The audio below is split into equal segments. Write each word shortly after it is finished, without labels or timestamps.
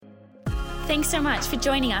Thanks so much for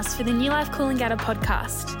joining us for the New Life Coolangatta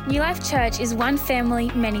podcast. New Life Church is one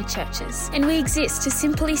family, many churches, and we exist to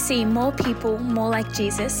simply see more people more like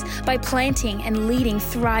Jesus by planting and leading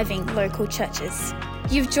thriving local churches.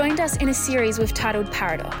 You've joined us in a series we've titled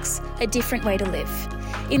Paradox, A Different Way to Live.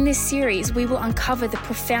 In this series, we will uncover the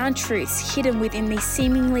profound truths hidden within these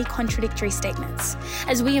seemingly contradictory statements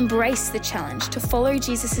as we embrace the challenge to follow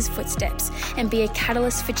Jesus' footsteps and be a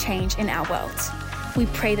catalyst for change in our world. We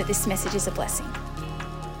pray that this message is a blessing.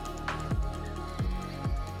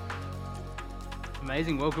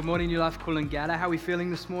 Amazing. Well, good morning, New Life Coolangatta. How are we feeling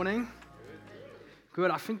this morning? Good.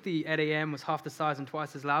 I think the 8 a.m. was half the size and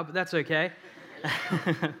twice as loud, but that's okay.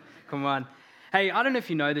 Come on. Hey, I don't know if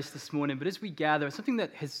you know this morning, but as we gather, something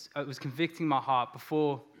that was convicting my heart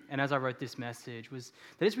before and as I wrote this message was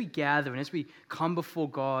that as we gather and as we come before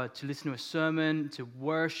God to listen to a sermon, to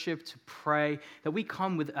worship, to pray, that we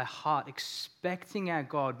come with a heart expecting our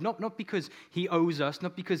God, not because He owes us,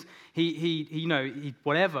 not because he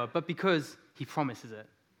whatever, but because He promises it.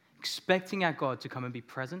 Expecting our God to come and be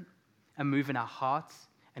present and move in our hearts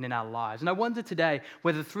and in our lives. And I wonder today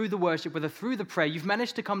whether through the worship, whether through the prayer, you've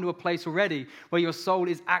managed to come to a place already where your soul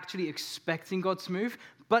is actually expecting God to move.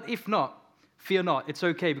 But if not, fear not. It's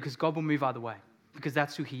okay because God will move either way because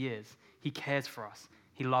that's who He is. He cares for us.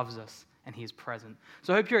 He loves us. And He is present.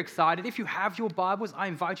 So I hope you're excited. If you have your Bibles, I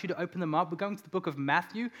invite you to open them up. We're going to the book of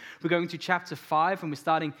Matthew. We're going to chapter 5, and we're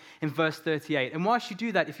starting in verse 38. And whilst you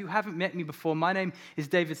do that, if you haven't met me before, my name is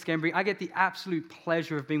David Schembri. I get the absolute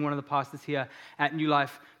pleasure of being one of the pastors here at New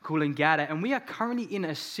Life Coolangatta. And we are currently in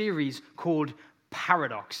a series called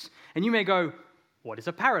Paradox. And you may go, what is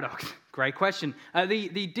a paradox? Great question.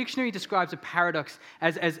 The dictionary describes a paradox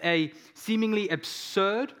as a seemingly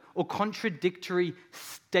absurd or contradictory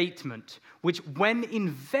statement, which when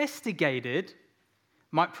investigated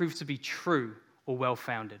might prove to be true or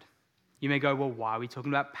well-founded. You may go, well, why are we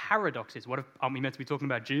talking about paradoxes? Aren't we meant to be talking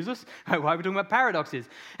about Jesus? Why are we talking about paradoxes?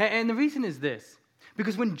 And the reason is this.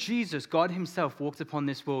 Because when Jesus, God Himself, walked upon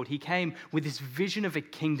this world, He came with this vision of a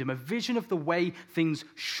kingdom, a vision of the way things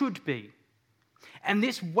should be. And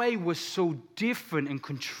this way was so different and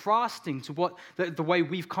contrasting to what the way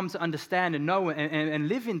we've come to understand and know and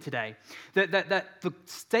live in today, that the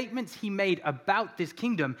statements He made about this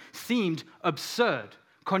kingdom seemed absurd,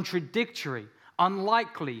 contradictory,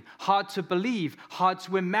 unlikely, hard to believe, hard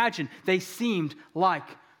to imagine. They seemed like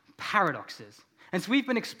paradoxes. And so we've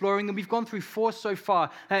been exploring them. We've gone through 4 so far.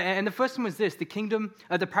 And the first one was this, the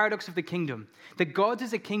paradox of the kingdom. That God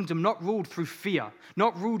is a kingdom not ruled through fear,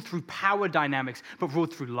 not ruled through power dynamics, but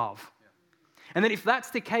ruled through love. And then if that's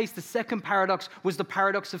the case, the second paradox was the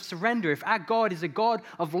paradox of surrender. If our God is a God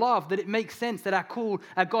of love, that it makes sense that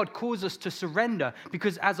our God calls us to surrender,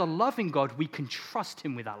 because as a loving God, we can trust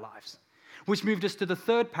Him with our lives. Which moved us to the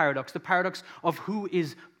third paradox, the paradox of who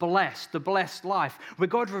is blessed, the blessed life, where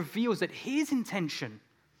God reveals that His intention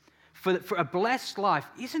for a blessed life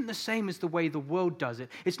isn't the same as the way the world does it.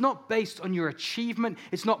 It's not based on your achievement.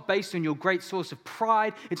 It's not based on your great source of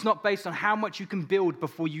pride. It's not based on how much you can build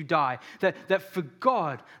before you die. That for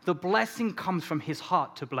God, the blessing comes from His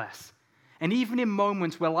heart to bless. And even in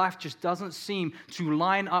moments where life just doesn't seem to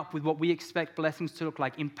line up with what we expect blessings to look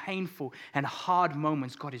like, in painful and hard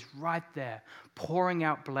moments, God is right there, pouring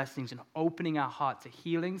out blessings and opening our heart to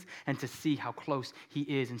healings and to see how close He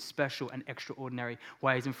is in special and extraordinary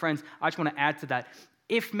ways. And friends, I just want to add to that.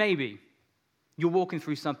 If maybe you're walking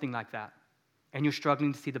through something like that, and you're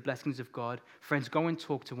struggling to see the blessings of God, friends, go and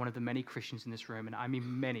talk to one of the many Christians in this room, and I mean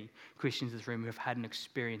many Christians in this room who have had an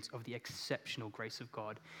experience of the exceptional grace of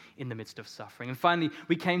God in the midst of suffering. And finally,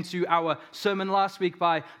 we came to our sermon last week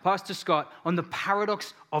by Pastor Scott on the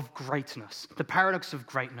paradox of greatness, the paradox of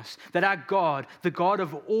greatness, that our God, the God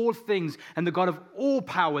of all things and the God of all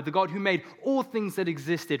power, the God who made all things that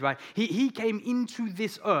existed, right? He came into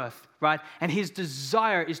this earth, right? And His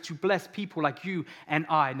desire is to bless people like you and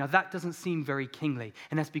I. Now that doesn't seem very kingly,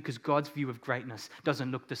 and that's because God's view of greatness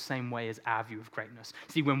doesn't look the same way as our view of greatness.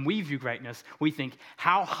 See, when we view greatness, we think,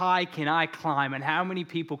 how high can I climb and how many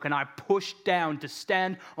people can I push down to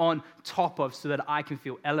stand on top of so that I can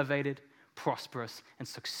feel elevated, prosperous, and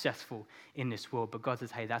successful in this world. But God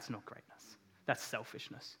says, hey, that's not greatness. That's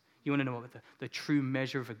selfishness. You want to know what the true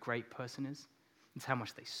measure of a great person is? It's how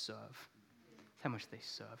much they serve. How much they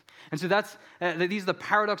serve. And so these are the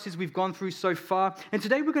paradoxes we've gone through so far. And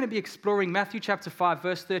today we're going to be exploring Matthew chapter 5,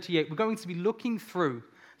 verse 38. We're going to be looking through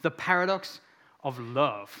the paradox of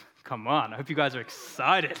love. Come on, I hope you guys are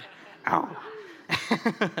excited. Ow.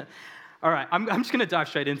 All right, I'm just going to dive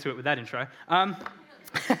straight into it with that intro.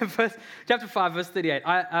 Chapter 5, verse 38,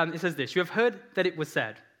 it says this, you have heard that it was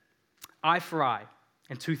said, eye for eye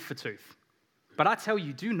and tooth for tooth. But I tell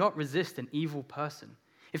you, do not resist an evil person.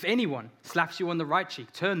 If anyone slaps you on the right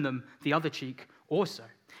cheek, turn them the other cheek also.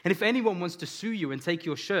 And if anyone wants to sue you and take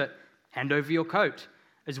your shirt, hand over your coat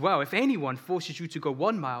as well. If anyone forces you to go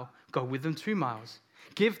 1 mile, go with them 2 miles.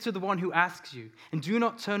 Give to the one who asks you, and do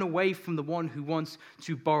not turn away from the one who wants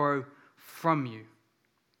to borrow from you.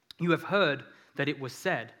 You have heard that it was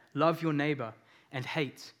said, love your neighbor and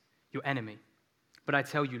hate your enemy. But I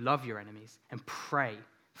tell you, love your enemies and pray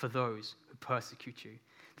for those who persecute you,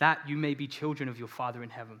 that you may be children of your Father in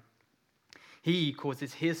heaven. He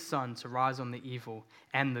causes his sun to rise on the evil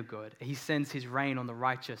and the good. He sends his rain on the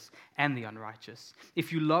righteous and the unrighteous.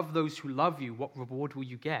 If you love those who love you, what reward will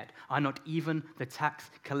you get? Are not even the tax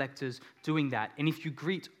collectors doing that? And if you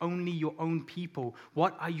greet only your own people,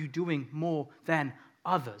 what are you doing more than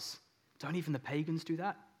others? Don't even the pagans do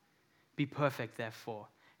that? Be perfect, therefore,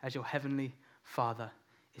 as your heavenly Father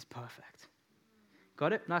is perfect.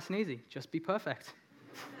 Got it? Nice and easy. Just be perfect.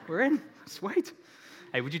 We're in. Sweet.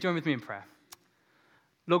 Hey, would you join with me in prayer?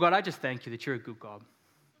 Lord God, I just thank you that you're a good God.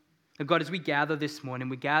 And God, as we gather this morning,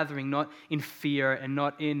 we're gathering not in fear and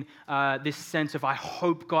not in this sense of, I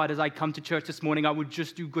hope, God, as I come to church this morning, I would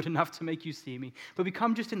just do good enough to make you see me. But we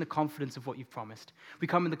come just in the confidence of what you've promised. We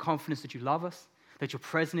come in the confidence that you love us, that you're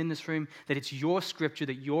present in this room, that it's your scripture,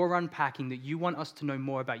 that you're unpacking, that you want us to know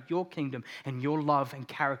more about your kingdom and your love and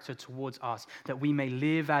character towards us, that we may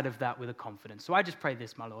live out of that with a confidence. So I just pray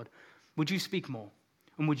this, my Lord. Would you speak more?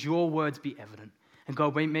 And would your words be evident? And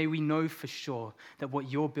God, may we know for sure that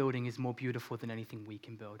what you're building is more beautiful than anything we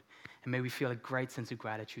can build. And may we feel a great sense of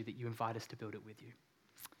gratitude that you invite us to build it with you.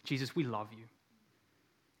 Jesus, we love you.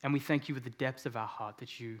 And we thank you with the depths of our heart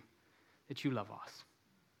that you love us.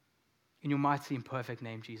 In your mighty and perfect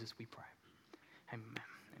name, Jesus, we pray. Amen.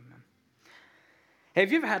 Amen.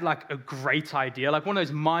 Have you ever had like a great idea, like one of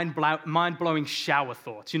those mind-blowing shower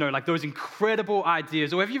thoughts, like those incredible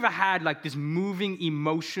ideas? Or have you ever had like this moving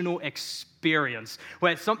emotional experience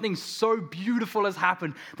where something so beautiful has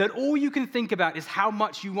happened that all you can think about is how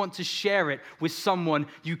much you want to share it with someone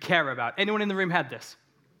you care about? Anyone in the room had this?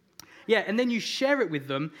 Yeah, and then you share it with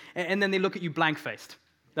them, and then they look at you blank-faced.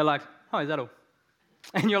 They're like, oh, is that all?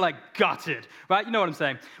 And you're like, gutted, right? You know what I'm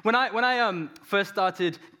saying? When I first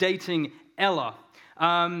started dating Ella,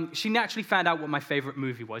 she naturally found out what my favorite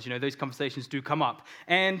movie was. Those conversations do come up.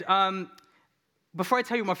 And before I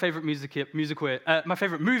tell you what my favorite my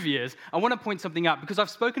favorite movie is, I want to point something out because I've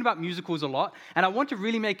spoken about musicals a lot, and I want to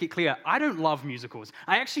really make it clear, I don't love musicals.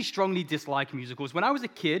 I actually strongly dislike musicals. When I was a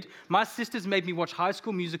kid, my sisters made me watch High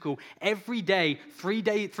School Musical every day, 3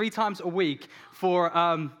 times a week for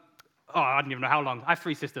I don't even know how long. I have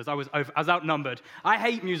 3 sisters. I was outnumbered. I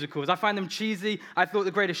hate musicals. I find them cheesy. I thought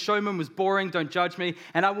The Greatest Showman was boring. Don't judge me.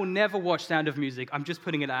 And I will never watch Sound of Music. I'm just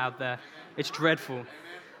putting it out there. It's dreadful.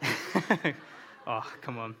 Oh,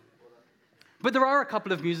 come on. But there are a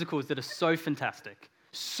couple of musicals that are so fantastic,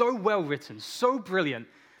 so well written, so brilliant,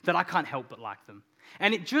 that I can't help but like them.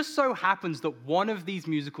 And it just so happens that one of these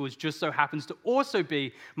musicals just so happens to also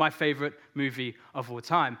be my favorite movie of all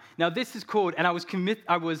time. Now, this is called, and I was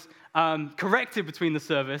corrected between the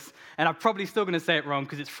service, and I'm probably still going to say it wrong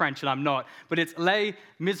because it's French and I'm not, but it's Les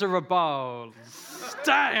Miserables.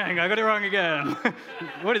 Dang, I got it wrong again.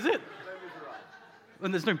 What is it?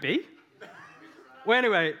 And there's no B? Well,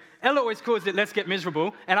 anyway, Ella always calls it Let's Get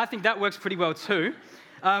Miserable, and I think that works pretty well too.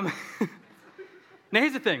 Now,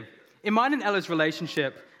 here's the thing. In mine and Ella's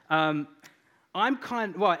relationship, Ella's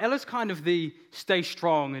kind of the stay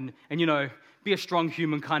strong and be a strong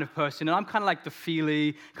human kind of person, and I'm kind of like the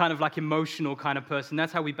feely, kind of like emotional kind of person.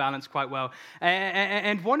 That's how we balance quite well.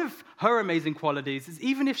 And one of her amazing qualities is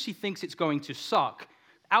even if she thinks it's going to suck,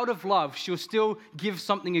 out of love, she'll still give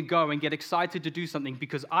something a go and get excited to do something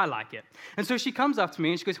because I like it. And so she comes up to me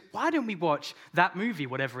and she goes, why don't we watch that movie,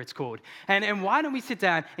 whatever it's called? And why don't we sit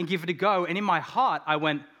down and give it a go? And in my heart, I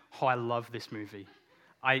went, oh, I love this movie.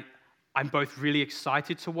 I'm both really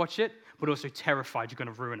excited to watch it, but also terrified you're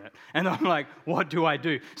going to ruin it. And I'm like, what do I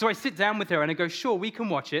do? So I sit down with her and I go, sure, we can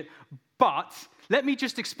watch it, but let me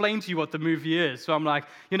just explain to you what the movie is. So I'm like,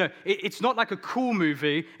 it's not like a cool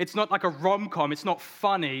movie. It's not like a rom-com. It's not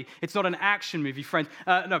funny. It's not an action movie.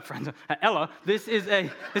 Ella,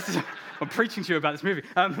 I'm preaching to you about this movie.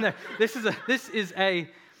 This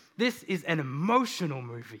is an emotional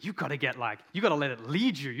movie. You got to let it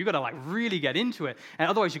lead you. You got to really get into it. And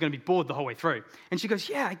otherwise you're going to be bored the whole way through. And she goes,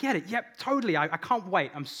 yeah, I get it. Yep, totally. I can't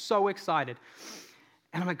wait. I'm so excited.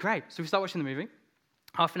 And I'm like, great. So we start watching the movie.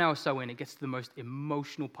 Half an hour or so in, it gets to the most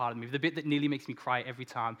emotional part of the movie, the bit that nearly makes me cry every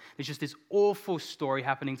time. There's just this awful story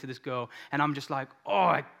happening to this girl, and I'm just like, oh,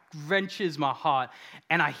 it wrenches my heart.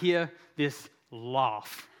 And I hear this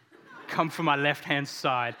laugh come from my left-hand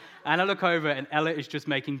side. And I look over, and Ella is just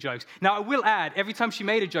making jokes. Now, I will add, every time she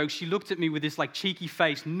made a joke, she looked at me with this like cheeky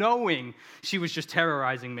face, knowing she was just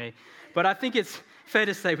terrorizing me. But I think it's fair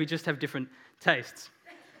to say we just have different tastes.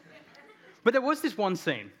 But there was this one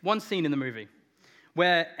scene in the movie,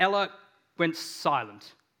 where Ella went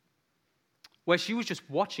silent, where she was just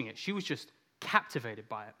watching it. She was just captivated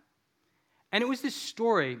by it. And it was this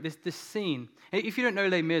story, this scene. If you don't know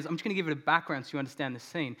Les Mis, I'm just going to give it a background so you understand the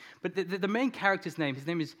scene. But the main character's name, his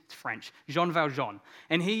name is French, Jean Valjean.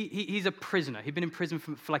 And he's a prisoner. He'd been in prison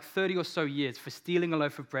for like 30 or so years for stealing a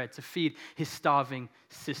loaf of bread to feed his starving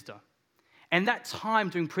sister. And that time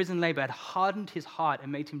during prison labor had hardened his heart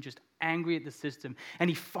and made him just angry at the system. And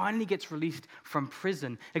he finally gets released from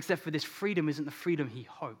prison, except for this freedom isn't the freedom he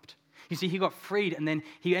hoped. You see, he got freed, and then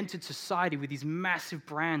he entered society with these massive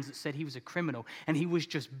brands that said he was a criminal, and he was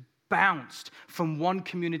just bounced from one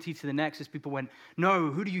community to the next as people went, no,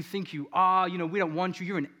 who do you think you are? We don't want you.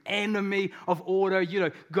 You're an enemy of order.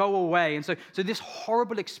 Go away. And so this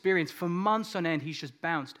horrible experience, for months on end, he's just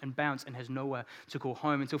bounced and has nowhere to call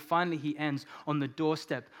home until finally he ends on the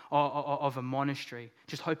doorstep of a monastery,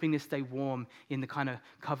 just hoping to stay warm in the kind of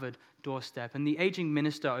covered doorstep. And the aging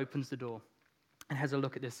minister opens the door and has a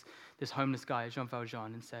look at this homeless guy, Jean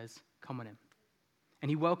Valjean, and says, come on in. And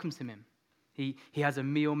he welcomes him in. He has a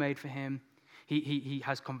meal made for him. He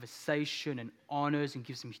has conversation and honors and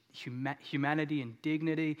gives him humanity and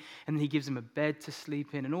dignity. And then he gives him a bed to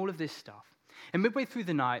sleep in and all of this stuff. And midway through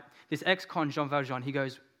the night, this ex-con, Jean Valjean, he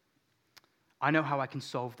goes, I know how I can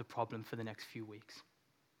solve the problem for the next few weeks.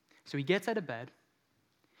 So he gets out of bed,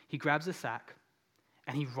 he grabs a sack,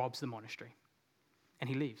 and he robs the monastery. And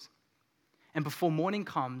he leaves. And before morning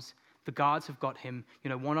comes, the guards have got him,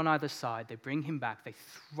 one on either side. They bring him back. They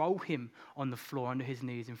throw him on the floor under his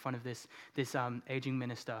knees in front of this aging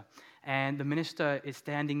minister. And the minister is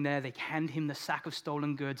standing there. They hand him the sack of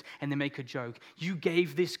stolen goods, and they make a joke. You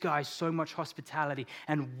gave this guy so much hospitality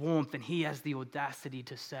and warmth, and he has the audacity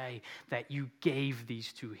to say that you gave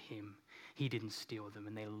these to him. He didn't steal them,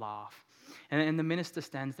 and they laugh. And the minister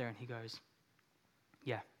stands there, and he goes,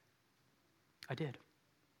 yeah, I did.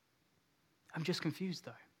 I'm just confused,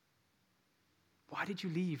 though. Why did you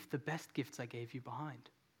leave the best gifts I gave you behind?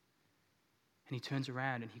 And he turns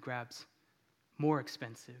around and he grabs more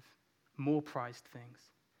expensive, more prized things,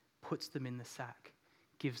 puts them in the sack,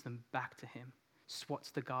 gives them back to him,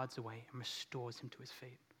 swats the guards away, and restores him to his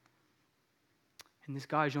feet. And this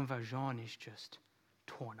guy, Jean Valjean, is just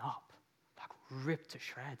torn up, like ripped to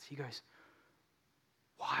shreds. He goes,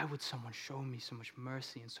 why would someone show me so much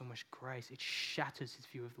mercy and so much grace? It shatters his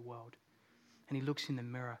view of the world. And he looks in the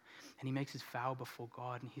mirror and he makes his vow before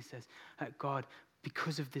God and he says, God,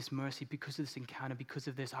 because of this mercy, because of this encounter, because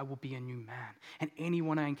of this, I will be a new man. And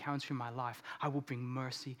anyone I encounter in my life, I will bring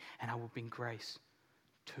mercy and I will bring grace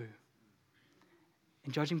to.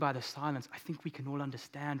 And judging by the silence, I think we can all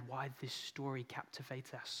understand why this story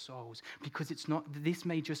captivates our souls. Because this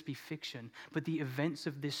may just be fiction, but the events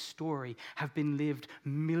of this story have been lived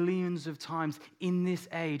millions of times in this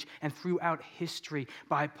age and throughout history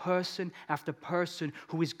by person after person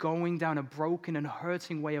who is going down a broken and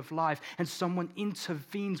hurting way of life. And someone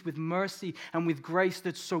intervenes with mercy and with grace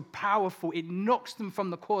that's so powerful, it knocks them from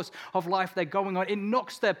the course of life they're going on. It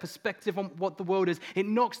knocks their perspective on what the world is. It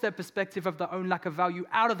knocks their perspective of their own lack of value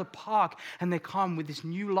out of the park, and they come with this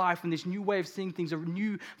new life and this new way of seeing things, a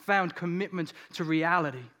newfound commitment to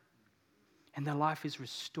reality. And their life is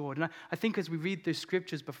restored. And I think as we read the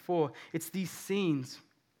scriptures before, it's these scenes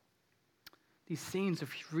of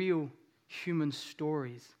real human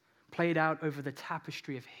stories played out over the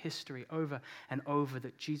tapestry of history over and over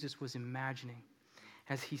that Jesus was imagining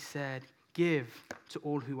as he said, give to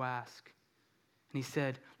all who ask. And he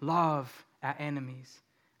said, love our enemies.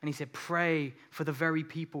 And he said, pray for the very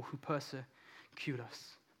people who persecute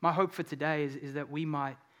us. My hope for today is that we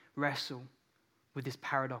might wrestle with this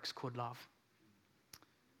paradox called love.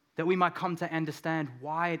 That we might come to understand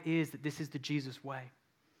why it is that this is the Jesus way.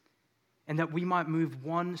 And that we might move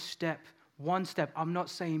one step. I'm not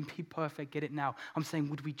saying be perfect, get it now. I'm saying,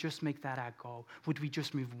 would we just make that our goal? Would we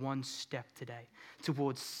just move one step today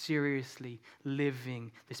towards seriously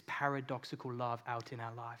living this paradoxical love out in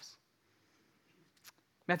our lives?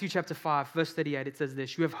 Matthew chapter 5, verse 38, it says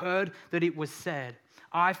this, you have heard that it was said,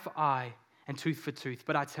 eye for eye and tooth for tooth,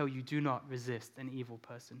 but I tell you, do not resist an evil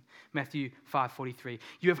person. Matthew 5:43,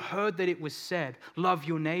 you have heard that it was said, love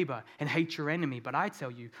your neighbor and hate your enemy, but I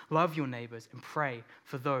tell you, love your neighbors and pray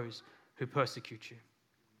for those who persecute you.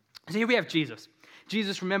 So here we have Jesus.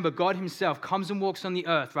 Jesus, remember, God himself comes and walks on the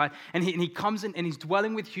earth, right? And he comes in and he's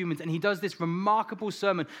dwelling with humans, and he does this remarkable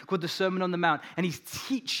sermon called the Sermon on the Mount. And he's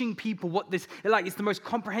teaching people what this, like, it's the most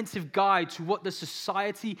comprehensive guide to what the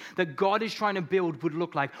society that God is trying to build would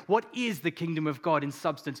look like. What is the kingdom of God in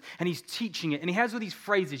substance? And he's teaching it. And he has all these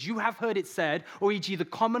phrases. You have heard it said, or e.g., the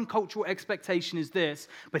common cultural expectation is this,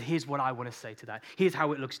 but here's what I want to say to that. Here's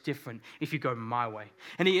how it looks different if you go my way.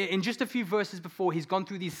 And in just a few verses before, he's gone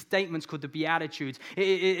through these statements called the Beatitudes.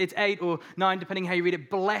 It's 8 or 9, depending how you read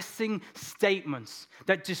it, blessing statements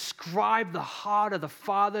that describe the heart of the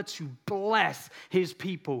Father to bless his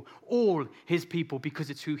people, all his people,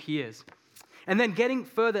 because it's who he is. And then getting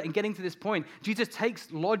further and getting to this point, Jesus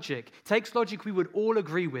takes logic we would all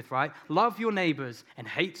agree with, right? Love your neighbors and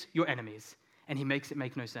hate your enemies. And he makes it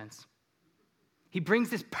make no sense. He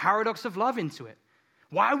brings this paradox of love into it.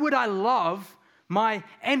 Why would I love my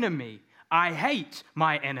enemy? I hate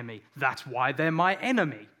my enemy. That's why they're my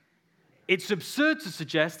enemy. It's absurd to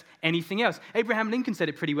suggest anything else. Abraham Lincoln said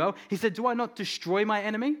it pretty well. He said, do I not destroy my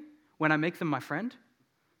enemy when I make them my friend?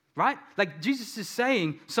 Right? Like Jesus is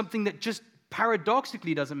saying something that just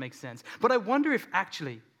paradoxically doesn't make sense. But I wonder if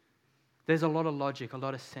actually there's a lot of logic, a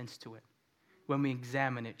lot of sense to it when we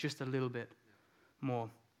examine it just a little bit more.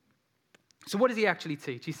 So what does he actually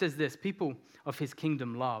teach? He says this: people of his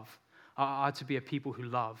kingdom are to be a people who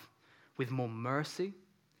love with more mercy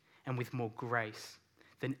and with more grace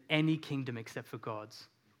than any kingdom except for God's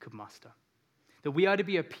could muster. That we are to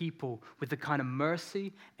be a people with the kind of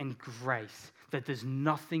mercy and grace that there's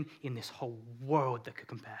nothing in this whole world that could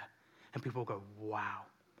compare. And people will go, wow,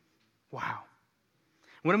 wow.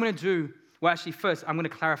 What I'm going to do, well, actually, first, I'm going to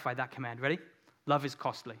clarify that command. Ready? Love is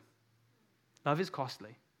costly. Love is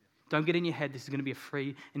costly. Don't get in your head, this is going to be a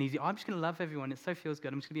free and easy, I'm just going to love everyone, it so feels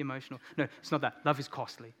good, I'm just going to be emotional. No, it's not that. Love is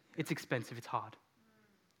costly. It's expensive, it's hard.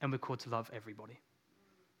 And we're called to love everybody.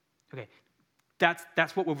 Okay,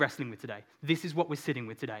 that's what we're wrestling with today. This is what we're sitting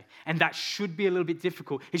with today. And that should be a little bit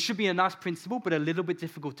difficult. It should be a nice principle, but a little bit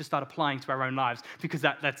difficult to start applying to our own lives because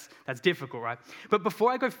that's difficult, right? But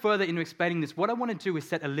before I go further into explaining this, what I want to do is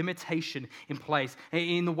set a limitation in place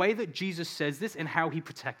in the way that Jesus says this and how he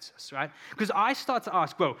protects us, right? Because I start to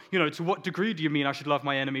ask, well, to what degree do you mean I should love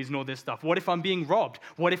my enemies and all this stuff? What if I'm being robbed?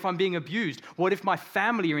 What if I'm being abused? What if my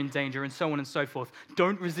family are in danger? And so on and so forth.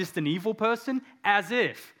 Don't resist an evil person as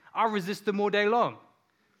if. I'll resist them all day long.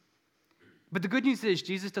 But the good news is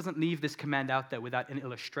Jesus doesn't leave this command out there without an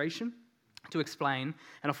illustration to explain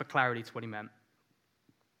and offer clarity to what he meant.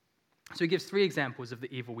 So he gives 3 examples of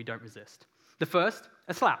the evil we don't resist. The first,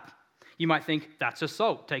 a slap. You might think, that's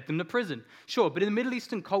assault, take them to prison. Sure, but in the Middle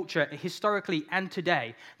Eastern culture, historically and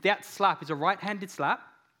today, that slap is a right-handed slap.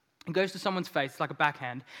 It goes to someone's face, like a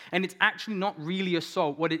backhand, and it's actually not really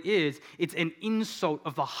assault. What it is, it's an insult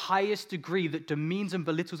of the highest degree that demeans and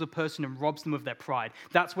belittles a person and robs them of their pride.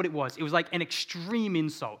 That's what it was. It was like an extreme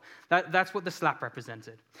insult. That's what the slap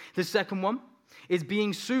represented. The second one is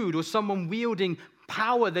being sued or someone wielding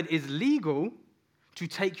power that is legal to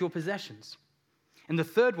take your possessions. And the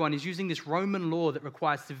third one is using this Roman law that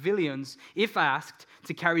requires civilians, if asked,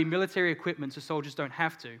 to carry military equipment so soldiers don't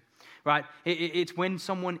have to. Right? It's when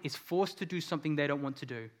someone is forced to do something they don't want to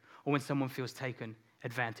do, or when someone feels taken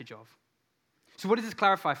advantage of. So what does this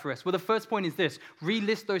clarify for us? Well, the first point is this.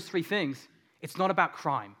 Relist those 3 things. It's not about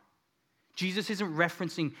crime. Jesus isn't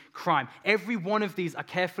referencing crime. Every one of these are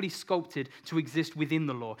carefully sculpted to exist within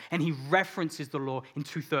the law, and he references the law in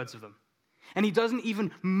 2/3 of them. And he doesn't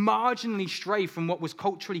even marginally stray from what was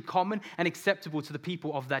culturally common and acceptable to the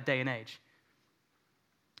people of that day and age.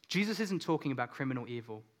 Jesus isn't talking about criminal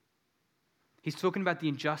evil. He's talking about the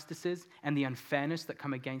injustices and the unfairness that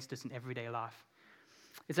come against us in everyday life.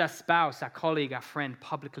 It's our spouse, our colleague, our friend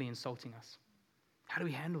publicly insulting us. How do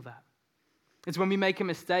we handle that? It's when we make a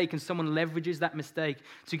mistake and someone leverages that mistake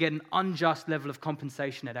to get an unjust level of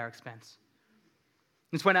compensation at our expense.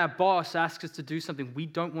 It's when our boss asks us to do something we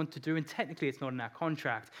don't want to do, and technically it's not in our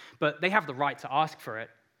contract, but they have the right to ask for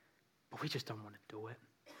it, but we just don't want to do it.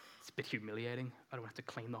 It's a bit humiliating. I don't have to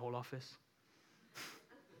clean the whole office.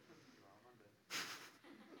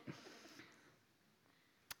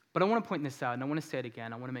 But I want to point this out, and I want to say it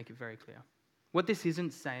again. I want to make it very clear. What this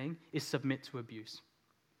isn't saying is submit to abuse.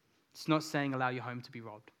 It's not saying allow your home to be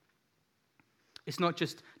robbed. It's not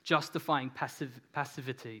just justifying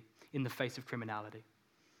passivity in the face of criminality.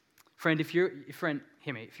 Friend, hear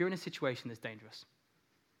me. If you're in a situation that's dangerous,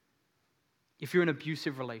 if you're in an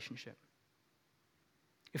abusive relationship,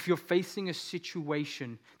 if you're facing a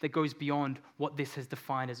situation that goes beyond what this has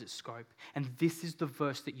defined as its scope, and this is the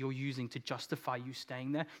verse that you're using to justify you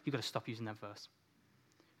staying there, you've got to stop using that verse.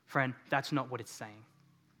 Friend, that's not what it's saying.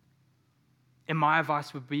 And my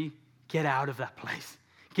advice would be, get out of that place.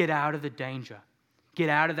 Get out of the danger. Get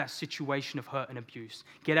out of that situation of hurt and abuse.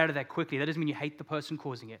 Get out of there quickly. That doesn't mean you hate the person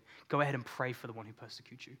causing it. Go ahead and pray for the one who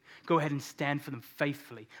persecutes you. Go ahead and stand for them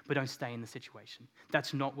faithfully, but don't stay in the situation.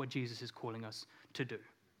 That's not what Jesus is calling us to do.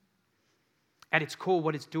 At its core,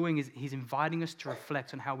 what it's doing is he's inviting us to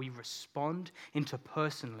reflect on how we respond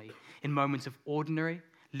interpersonally in moments of ordinary,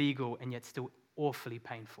 legal, and yet still awfully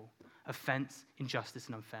painful offense, injustice,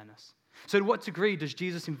 and unfairness. So to what degree does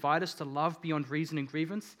Jesus invite us to love beyond reason and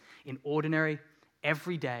grievance in ordinary,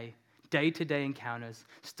 everyday, day-to-day encounters,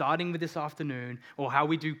 starting with this afternoon, or how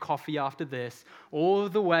we do coffee after this, all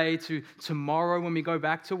the way to tomorrow when we go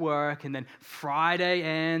back to work, and then Friday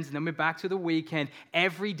ends, and then we're back to the weekend,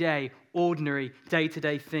 every day, ordinary,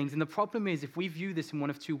 day-to-day things. And the problem is, if we view this in one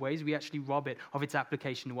of two ways, we actually rob it of its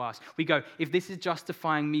application to us. We go, if this is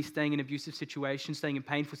justifying me staying in abusive situations, staying in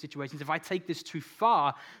painful situations, if I take this too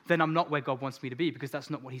far, then I'm not where God wants me to be, because that's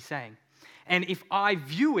not what he's saying. And if I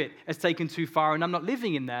view it as taken too far and I'm not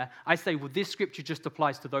living in there, I say, well, this scripture just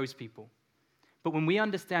applies to those people. But when we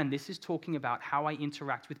understand this is talking about how I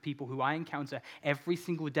interact with people who I encounter every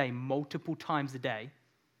single day, multiple times a day,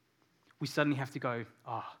 we suddenly have to go,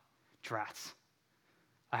 drats.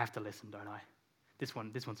 I have to listen, don't I? This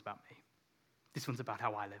one's about me. This one's about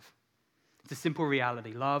how I live. It's a simple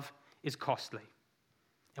reality. Love is costly,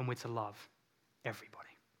 and we're to love everybody.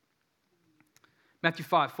 Matthew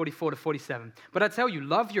 5, 44 to 47. But I tell you,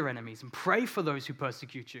 love your enemies and pray for those who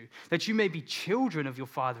persecute you, that you may be children of your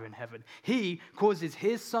Father in heaven. He causes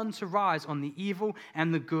his sun to rise on the evil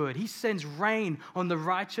and the good. He sends rain on the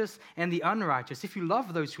righteous and the unrighteous. If you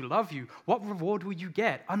love those who love you, what reward will you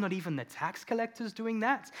get? Are not even the tax collectors doing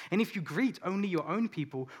that? And if you greet only your own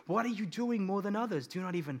people, what are you doing more than others? Do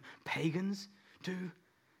not even pagans do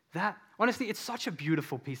that? Honestly, it's such a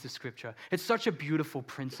beautiful piece of scripture. It's such a beautiful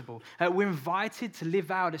principle. We're invited to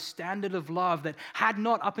live out a standard of love that had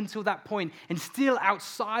not up until that point, and still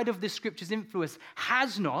outside of this scripture's influence,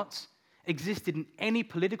 has not existed in any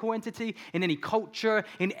political entity, in any culture,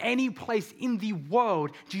 in any place in the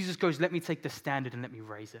world. Jesus goes, let me take the standard and let me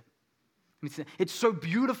raise it. It's so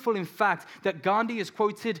beautiful, in fact, that Gandhi is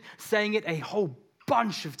quoted saying it a whole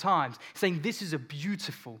bunch of times, saying this is a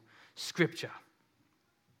beautiful scripture.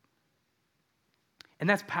 And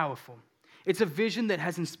that's powerful. It's a vision that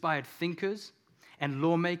has inspired thinkers and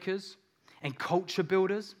lawmakers and culture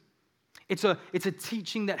builders. It's a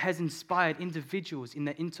teaching that has inspired individuals in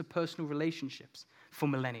their interpersonal relationships for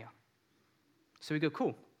millennia. So we go,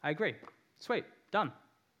 cool, I agree. Sweet, done.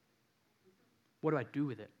 What do I do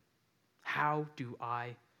with it? How do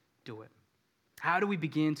I do it? How do we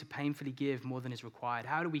begin to painfully give more than is required?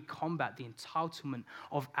 How do we combat the entitlement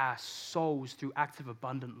of our souls through acts of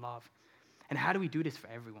abundant love? And how do we do this for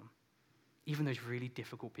everyone, even those really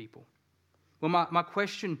difficult people? Well, my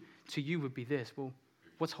question to you would be this. Well,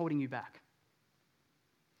 what's holding you back?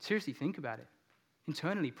 Seriously, think about it.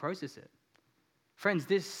 Internally process it. Friends,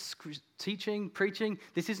 this teaching, preaching,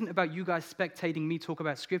 this isn't about you guys spectating me talk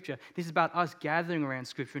about Scripture. This is about us gathering around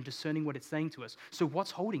Scripture and discerning what it's saying to us. So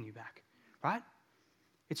what's holding you back, right?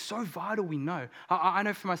 It's so vital we know. I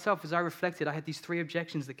know for myself, as I reflected, I had these 3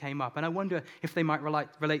 objections that came up, and I wonder if they might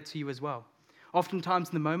relate to you as well. Oftentimes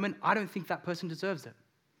in the moment, I don't think that person deserves it.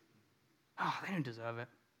 Oh, they don't deserve it.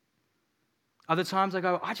 Other times I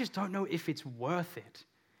go, I just don't know if it's worth it.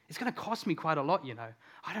 It's going to cost me quite a lot, you know.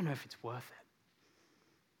 I don't know if it's worth it.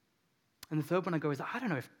 And the third one I go is, I don't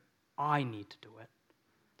know if I need to do it.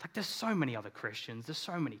 Like, there's so many other Christians. There's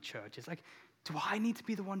so many churches. Like, do I need to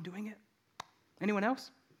be the one doing it? Anyone else?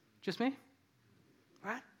 Just me?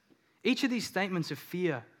 Right? Each of these statements of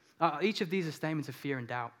fear, each of these are statements of fear and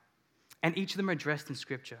doubt. And each of them are addressed in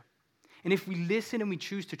Scripture. And if we listen and we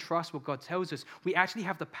choose to trust what God tells us, we actually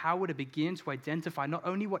have the power to begin to identify not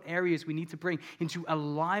only what areas we need to bring into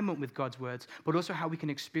alignment with God's words, but also how we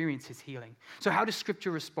can experience his healing. So how does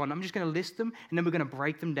Scripture respond? I'm just going to list them, and then we're going to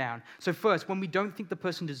break them down. So first, when we don't think the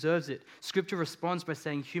person deserves it, Scripture responds by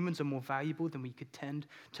saying humans are more valuable than we could tend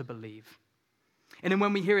to believe. And then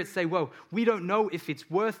when we hear it say, well, we don't know if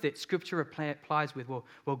it's worth it, Scripture applies with,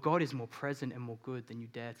 well, God is more present and more good than you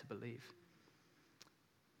dare to believe.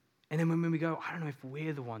 And then when we go, I don't know if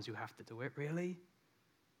we're the ones who have to do it, really?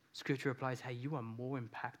 Scripture applies, hey, you are more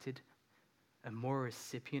impacted and more a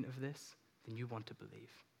recipient of this than you want to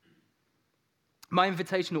believe. My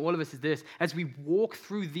invitation to all of us is this: as we walk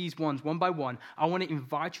through these ones one by one, I want to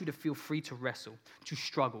invite you to feel free to wrestle, to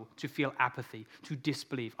struggle, to feel apathy, to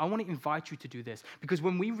disbelieve. I want to invite you to do this, because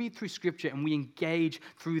when we read through Scripture and we engage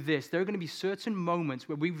through this, there are going to be certain moments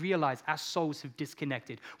where we realize our souls have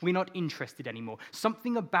disconnected. We're not interested anymore.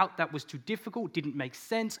 Something about that was too difficult, didn't make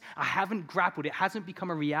sense. I haven't grappled. It hasn't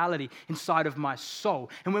become a reality inside of my soul.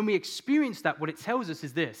 And when we experience that, what it tells us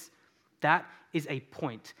is this: that is a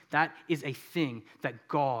point. That is a thing that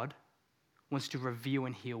God wants to reveal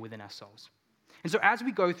and heal within our souls. And so as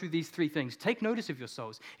we go through these three things, take notice of your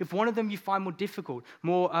souls. If one of them you find more difficult,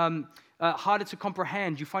 more harder to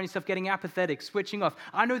comprehend, you find yourself getting apathetic, switching off.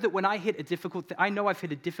 I know that when I hit a difficult I know I've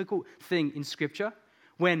hit a difficult thing in Scripture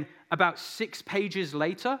when about 6 pages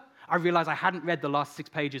later, I realized I hadn't read the last 6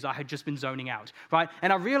 pages. I had just been zoning out, right?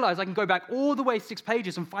 And I realized I can go back all the way 6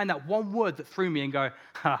 pages and find that one word that threw me and go,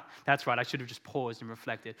 that's right, I should have just paused and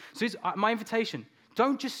reflected. So here's my invitation.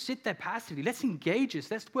 Don't just sit there passively. Let's engage this.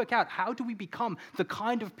 Let's work out, how do we become the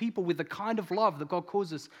kind of people with the kind of love that God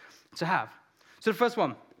calls us to have? So the first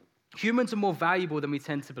one, humans are more valuable than we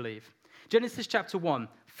tend to believe. Genesis chapter 1,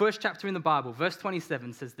 first chapter in the Bible, verse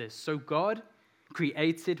 27 says this: so God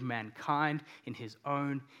created mankind in his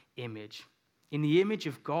own image. In the image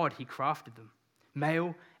of God, he crafted them.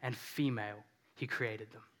 Male and female, he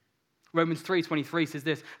created them. Romans 3:23 says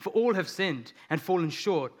this: for all have sinned and fallen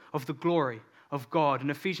short of the glory of God.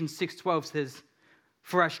 And Ephesians 6:12 says,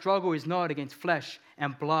 for our struggle is not against flesh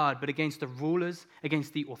and blood, but against the rulers,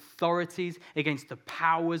 against the authorities, against the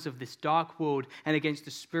powers of this dark world, and against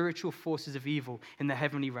the spiritual forces of evil in the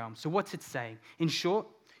heavenly realm. So what's it saying? In short,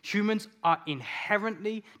 humans are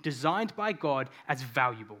inherently designed by God as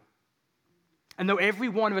valuable. And though every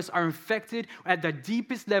one of us are infected at the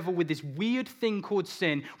deepest level with this weird thing called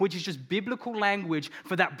sin, which is just biblical language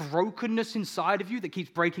for that brokenness inside of you that keeps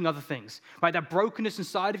breaking other things, right? That brokenness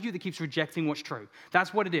inside of you that keeps rejecting what's true.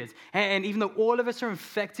 That's what it is. And even though all of us are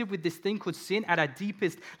infected with this thing called sin at our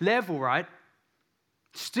deepest level, right?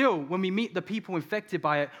 Still, when we meet the people infected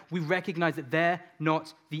by it, we recognize that they're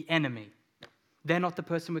not the enemy. They're not the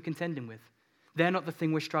person we're contending with. They're not the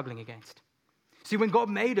thing we're struggling against. See, when God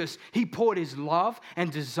made us, he poured his love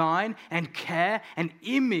and design and care and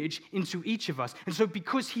image into each of us. And so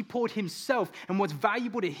because he poured himself and what's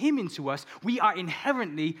valuable to him into us, we are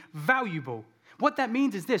inherently valuable. What that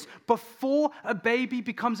means is this: before a baby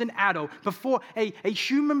becomes an adult, before a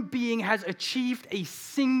human being has achieved a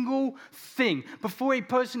single thing, before a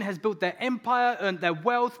person has built their empire, earned their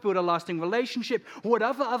wealth, built a lasting relationship,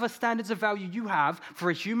 whatever other standards of value you have for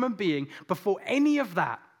a human being, before any of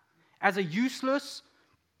that, as a useless,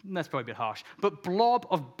 that's probably a bit harsh, but blob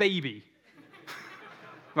of baby,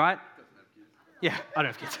 right? Yeah, I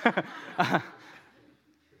don't have kids.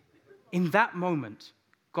 In that moment,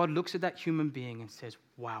 God looks at that human being and says,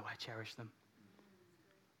 wow, I cherish them.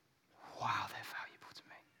 Wow, they're valuable to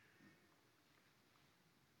me.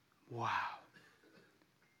 Wow.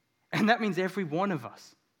 And that means every one of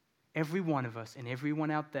us and everyone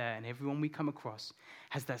out there and everyone we come across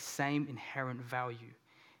has that same inherent value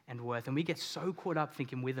and worth. And we get so caught up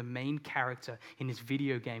thinking we're the main character in this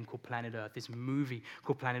video game called Planet Earth, this movie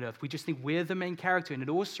called Planet Earth. We just think we're the main character and it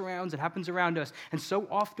all surrounds, it happens around us. And so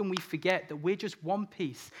often we forget that we're just one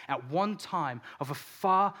piece at one time of a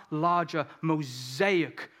far larger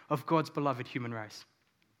mosaic of God's beloved human race.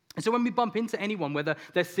 And so when we bump into anyone, whether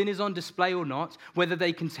their sin is on display or not, whether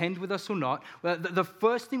they contend with us or not, the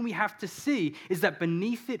first thing we have to see is that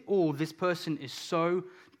beneath it all, this person is so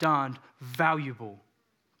darned valuable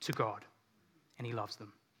to God, and he loves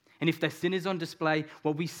them. And if their sin is on display,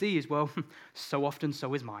 what we see is, well, so often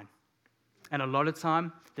so is mine. And a lot of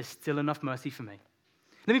time, there's still enough mercy for me.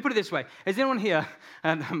 Let me put it this way. Has anyone here,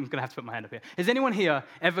 and I'm going to have to put my hand up here, has anyone here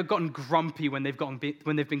ever gotten grumpy when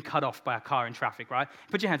they've been cut off by a car in traffic, right?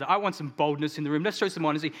 Put your hands up. I want some boldness in the room. Let's show some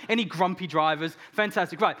honesty. Any grumpy drivers?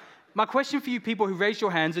 Fantastic. Right. My question for you people who raised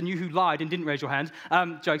your hands and you who lied and didn't raise your hands,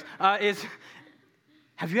 jokes, is,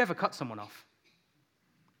 have you ever cut someone off?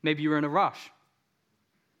 Maybe you were in a rush.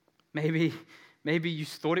 Maybe you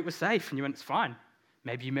thought it was safe and you went, it's fine.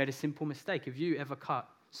 Maybe you made a simple mistake. Have you ever cut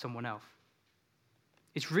someone else?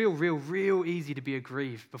 It's real easy to be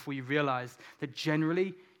aggrieved before you realize that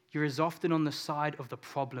generally you're as often on the side of the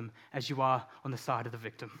problem as you are on the side of the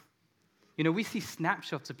victim. You know, we see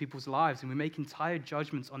snapshots of people's lives and we make entire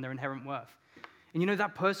judgments on their inherent worth. And you know,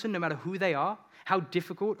 that person, no matter who they are, how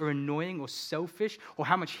difficult or annoying or selfish or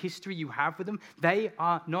how much history you have with them, they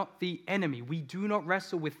are not the enemy. We do not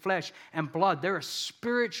wrestle with flesh and blood. There are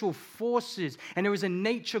spiritual forces and there is a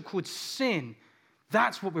nature called sin.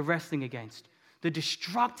 That's what we're wrestling against. The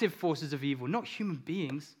destructive forces of evil, not human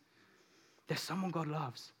beings. There's someone God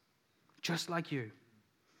loves, just like you.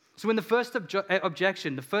 So when the first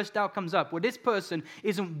objection, the first doubt comes up, well, this person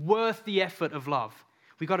isn't worth the effort of love,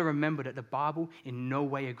 we got to remember that the Bible in no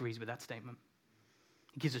way agrees with that statement.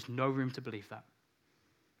 It gives us no room to believe that.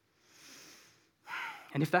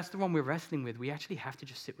 And if that's the one we're wrestling with, we actually have to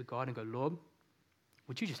just sit with God and go, Lord,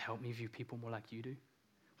 would you just help me view people more like you do?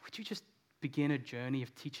 Would you just begin a journey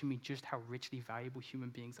of teaching me just how richly valuable human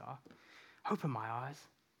beings are? Open my eyes.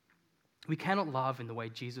 We cannot love in the way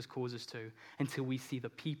Jesus calls us to until we see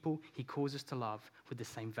the people he calls us to love with the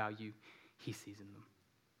same value he sees in them.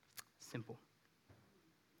 Simple.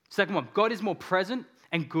 Second one, God is more present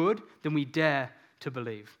and good than we dare to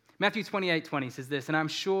believe. Matthew 28:20 says this,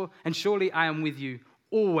 and surely I am with you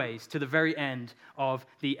always to the very end of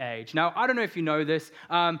the age. Now, I don't know if you know this,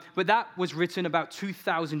 but that was written about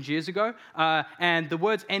 2,000 years ago, and the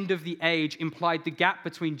words end of the age implied the gap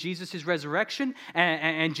between Jesus' resurrection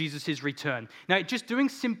and Jesus' return. Now, just doing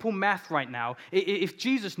simple math right now, if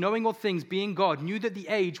Jesus, knowing all things, being God, knew that the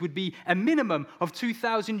age would be a minimum of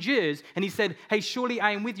 2,000 years, and he said, hey, surely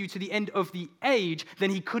I am with you to the end of the age, then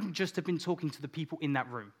he couldn't just have been talking to the people in that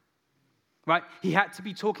room. Right? He had to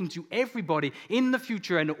be talking to everybody in the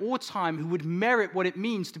future and at all time who would merit what it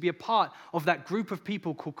means to be a part of that group of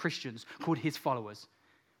people called Christians, called his followers.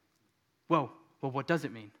 Well, what does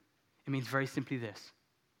it mean? It means very simply this.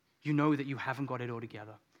 You know that you haven't got it all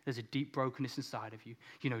together. There's a deep brokenness inside of you.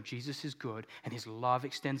 You know Jesus is good and his love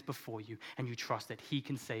extends before you, and you trust that he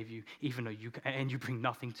can save you even though you bring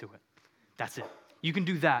nothing to it. That's it. You can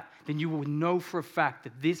do that, then you will know for a fact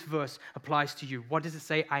that this verse applies to you. What does it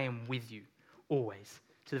say? I am with you always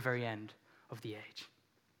to the very end of the age.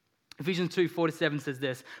 Ephesians 2:4-7 says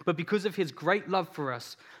this, but because of his great love for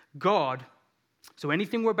us, God, so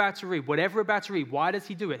anything we're about to read, whatever we're about to read, why does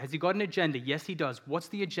he do it? Has he got an agenda? Yes, he does. What's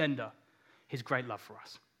the agenda? His great love for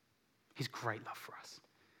us. His great love for us.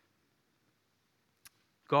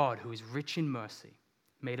 God, who is rich in mercy,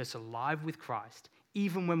 made us alive with Christ,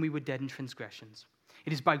 even when we were dead in transgressions.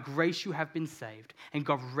 It is by grace you have been saved, and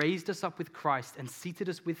God raised us up with Christ and seated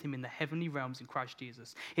us with him in the heavenly realms in Christ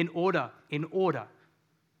Jesus. In order,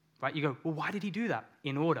 right? You go, well, why did he do that?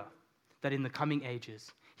 In order that in the coming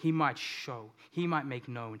ages, he might show, he might make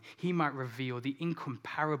known, he might reveal the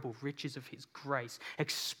incomparable riches of his grace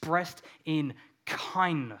expressed in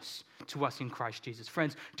kindness to us in Christ Jesus.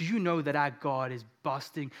 Friends, do you know that our God is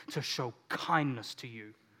busting to show kindness to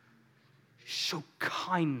you? Show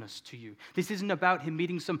kindness to you. This isn't about him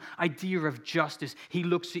meeting some idea of justice. He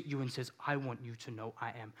looks at you and says, I want you to know I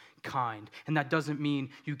am kind. And that doesn't mean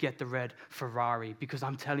you get the red Ferrari, because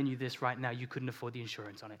I'm telling you this right now, you couldn't afford the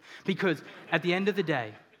insurance on it. Because at the end of the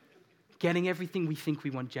day, getting everything we think we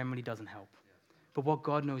want generally doesn't help. But what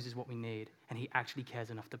God knows is what we need, and he actually cares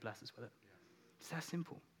enough to bless us with it. It's that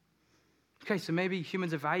simple. Okay, so maybe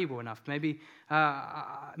humans are valuable enough. Maybe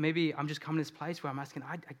I'm just coming to this place where I'm asking,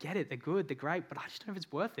 I get it, they're good, they're great, but I just don't know if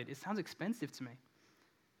it's worth it. It sounds expensive to me.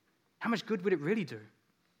 How much good would it really do?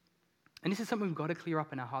 And this is something we've got to clear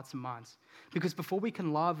up in our hearts and minds. Because before we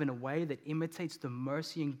can love in a way that imitates the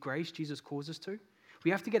mercy and grace Jesus calls us to, we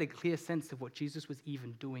have to get a clear sense of what Jesus was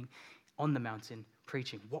even doing on the mountain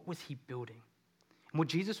preaching. What was he building? And what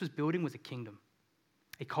Jesus was building was a kingdom.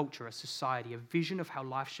 A culture, a society, a vision of how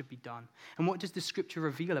life should be done. And what does the scripture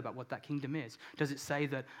reveal about what that kingdom is? Does it say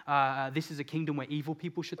that this is a kingdom where evil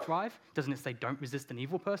people should thrive? Doesn't it say don't resist an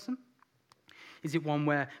evil person? Is it one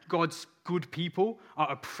where God's good people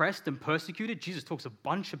are oppressed and persecuted? Jesus talks a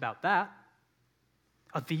bunch about that.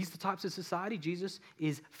 Are these the types of society Jesus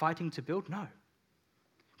is fighting to build? No.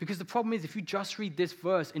 Because the problem is, if you just read this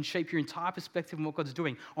verse and shape your entire perspective on what God's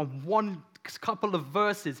doing on one couple of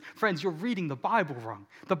verses, friends, you're reading the Bible wrong.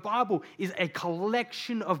 The Bible is a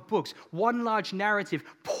collection of books, one large narrative,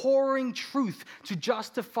 pouring truth to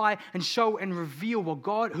justify and show and reveal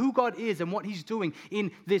who God is and what he's doing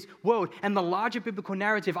in this world. And the larger biblical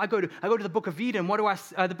narrative, I go to the book of Eden. What do I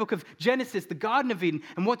see? The book of Genesis, the Garden of Eden.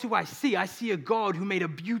 And what do I see? I see a God who made a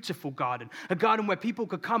beautiful garden, a garden where people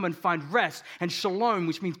could come and find rest and shalom,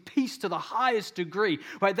 which means peace to the highest degree,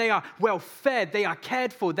 right? They are well fed, they are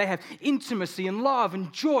cared for, they have intimacy and love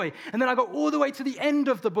and joy. And then I go all the way to the end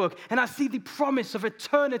of the book and I see the promise of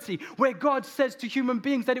eternity where God says to human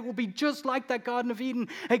beings that it will be just like that Garden of Eden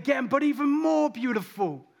again, but even more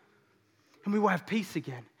beautiful. And we will have peace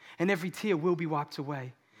again, and every tear will be wiped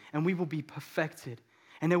away, and we will be perfected.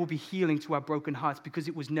 And there will be healing to our broken hearts because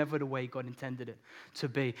it was never the way God intended it to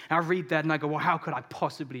be. And I read that and I go, well, how could I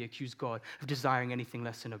possibly accuse God of desiring anything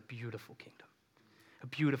less than a beautiful kingdom? A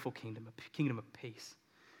beautiful kingdom, a kingdom of peace.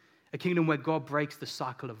 A kingdom where God breaks the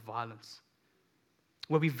cycle of violence.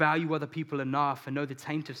 where we value other people enough and know the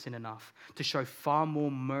taint of sin enough to show far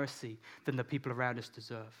more mercy than the people around us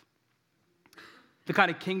deserve. The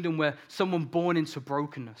kind of kingdom where someone born into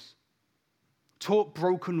brokenness, taught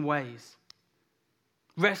broken ways,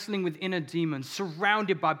 wrestling with inner demons,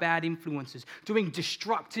 surrounded by bad influences, doing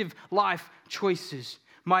destructive life choices,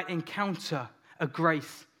 might encounter a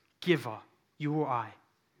grace giver, you or I.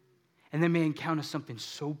 And they may encounter something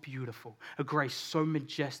so beautiful, a grace so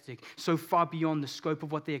majestic, so far beyond the scope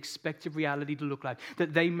of what they expected reality to look like,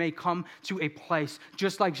 that they may come to a place,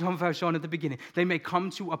 just like Jean Valjean at the beginning, they may come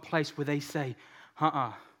to a place where they say,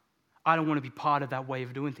 I don't want to be part of that way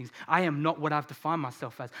of doing things. I am not what I've defined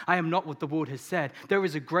myself as. I am not what the world has said. There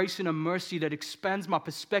is a grace and a mercy that expands my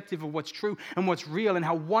perspective of what's true and what's real and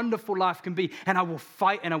how wonderful life can be. And I will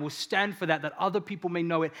fight and I will stand for that other people may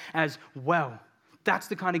know it as well. That's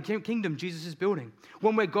the kind of kingdom Jesus is building.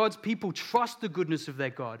 One where God's people trust the goodness of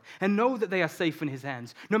their God and know that they are safe in his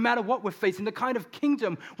hands, no matter what we're facing. The kind of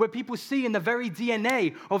kingdom where people see in the very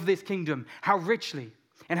DNA of this kingdom how richly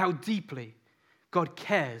and how deeply God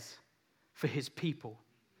cares for his people.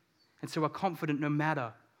 And so are confident no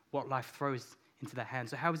matter what life throws into their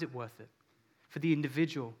hands. So how is it worth it? For the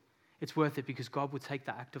individual, it's worth it because God will take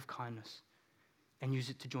that act of kindness and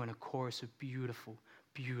use it to join a chorus of beautiful,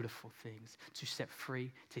 beautiful things, to set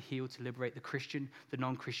free, to heal, to liberate the Christian, the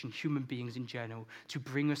non-Christian, human beings in general, to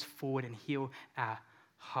bring us forward and heal our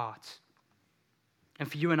hearts.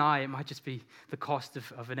 And for you and I, it might just be the cost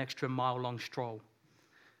of an extra mile-long stroll,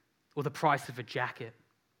 or the price of a jacket,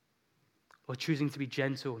 or choosing to be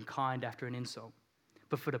gentle and kind after an insult.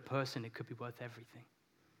 But for the person, it could be worth everything.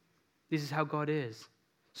 This is how God is.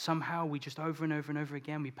 Somehow we just over and over and over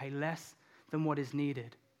again, we pay less than what is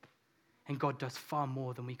needed. And God does far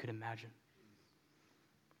more than we could imagine.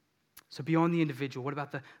 So beyond the individual,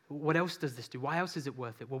 what else does this do? Why else is it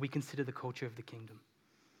worth it? Well, we consider the culture of the kingdom.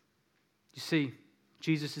 You see,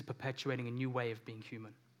 Jesus is perpetuating a new way of being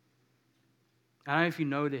human. I don't know if you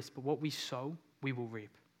know this, but what we sow, we will reap.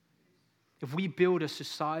 If we build a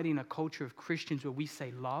society and a culture of Christians where we say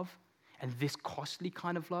love, and this costly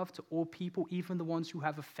kind of love to all people, even the ones who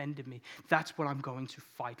have offended me, that's what I'm going to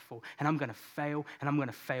fight for. And I'm going to fail, and I'm going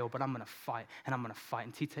to fail, but I'm going to fight, and I'm going to fight,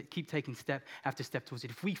 and keep taking step after step towards it.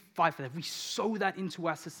 If we fight for that, if we sow that into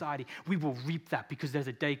our society, we will reap that, because there's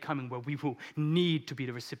a day coming where we will need to be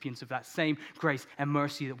the recipients of that same grace and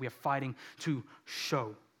mercy that we are fighting to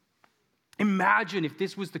show. Imagine if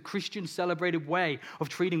this was the Christian celebrated way of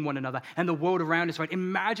treating one another and the world around us, right?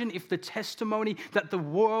 Imagine if the testimony that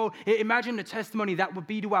imagine the testimony that would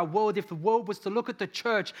be to our world if the world was to look at the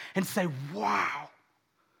church and say, wow,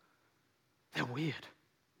 they're weird,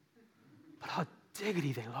 but oh,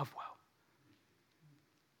 diggity, they love well.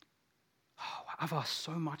 Oh, I've asked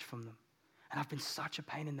so much from them, and I've been such a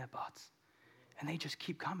pain in their butts, and they just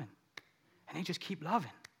keep coming, and they just keep loving,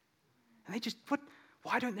 and they just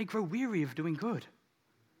why don't they grow weary of doing good?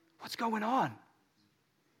 What's going on?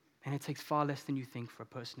 And it takes far less than you think for a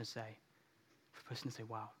person to say,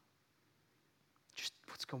 wow, just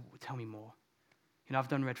tell me more. You know, I've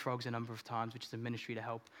done Red Frogs a number of times, which is a ministry to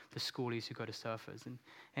help the schoolies who go to surfers.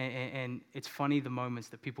 And it's funny the moments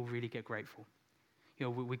that people really get grateful. You know,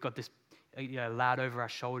 we've got this lad over our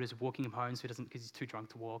shoulders walking him home because he's too drunk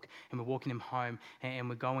to walk. And we're walking him home and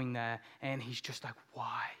we're going there and he's just like,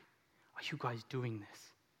 why are you guys doing this?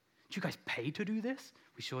 Do you guys pay to do this?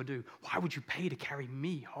 We sure do. Why would you pay to carry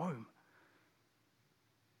me home?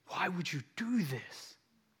 Why would you do this?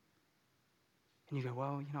 And you go,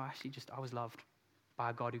 well, you know, actually I was loved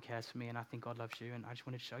by a God who cares for me, and I think God loves you, and I just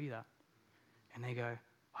wanted to show you that. And they go,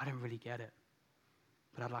 I don't really get it,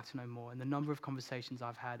 but I'd like to know more. And the number of conversations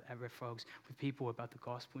I've had at Red Frogs with people about the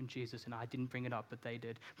gospel and Jesus, and I didn't bring it up, but they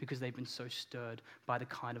did, because they've been so stirred by the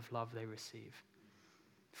kind of love they receive.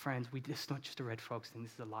 Friends, it's not just a Red Frogs thing,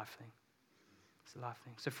 this is a life thing. It's a life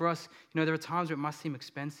thing. So for us, you know, there are times where it must seem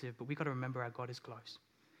expensive, but we've got to remember our God is close.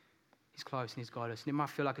 He's close and he's got us. And it might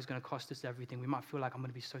feel like it's going to cost us everything. We might feel like I'm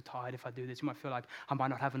going to be so tired if I do this. We might feel like I might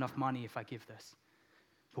not have enough money if I give this.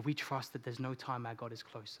 But we trust that there's no time our God is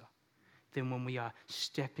closer than when we are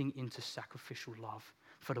stepping into sacrificial love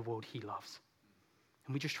for the world he loves.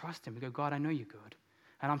 And we just trust him. We go, God, I know you're good.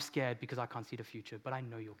 And I'm scared because I can't see the future, but I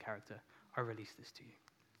know your character. I release this to you.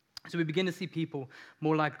 So we begin to see people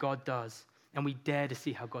more like God does, and we dare to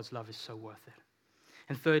see how God's love is so worth it.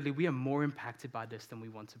 And thirdly, we are more impacted by this than we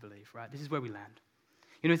want to believe, right? This is where we land.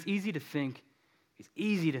 You know, it's easy to think,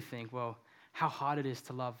 well, how hard it is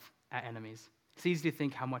to love our enemies. It's easy to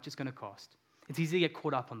think how much it's going to cost. It's easy to get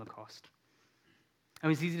caught up on the cost. I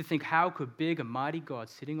mean, it's easy to think, how could big and mighty God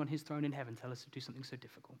sitting on his throne in heaven tell us to do something so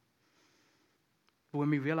difficult? But when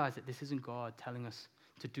we realize that this isn't God telling us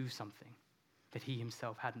to do something that he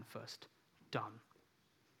himself hadn't first done.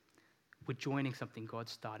 We're joining something God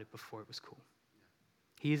started before it was cool.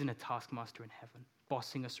 He isn't a taskmaster in heaven,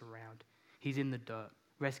 bossing us around. He's in the dirt,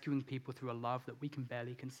 rescuing people through a love that we can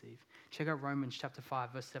barely conceive. Check out Romans chapter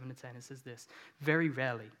 5, verse 7 to 10. It says this: very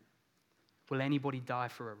rarely will anybody die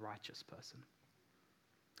for a righteous person.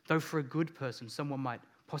 Though for a good person, someone might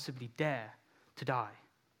possibly dare to die.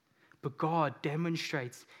 But God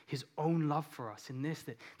demonstrates his own love for us in this,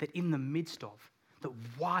 that in the midst of, that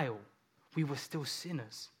while we were still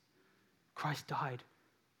sinners, Christ died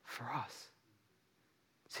for us.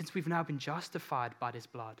 Since we've now been justified by his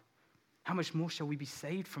blood, how much more shall we be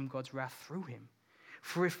saved from God's wrath through him?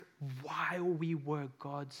 For if while we were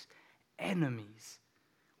God's enemies,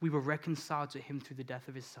 we were reconciled to him through the death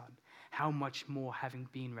of his son, how much more, having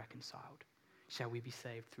been reconciled, shall we be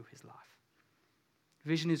saved through his life?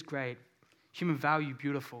 Vision is great, human value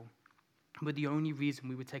beautiful, but the only reason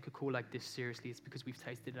we would take a call like this seriously is because we've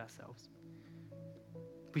tasted it ourselves.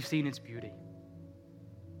 We've seen its beauty.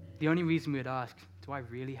 The only reason we would ask, do I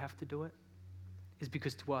really have to do it? Is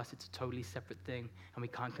because to us it's a totally separate thing and we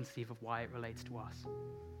can't conceive of why it relates to us.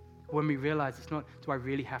 When we realize it's not, do I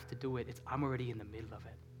really have to do it? It's, I'm already in the middle of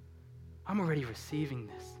it. I'm already receiving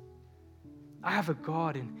this. I have a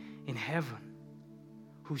God in heaven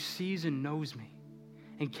who sees and knows me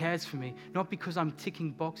and cares for me, not because I'm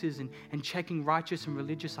ticking boxes and checking righteous and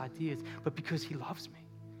religious ideas, but because he loves me.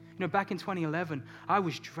 You know, back in 2011, I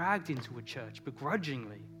was dragged into a church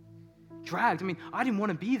begrudgingly. Dragged. I mean, I didn't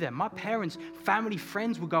want to be there. My parents, family,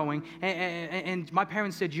 friends were going, and my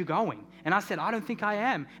parents said, you're going. And I said, I don't think I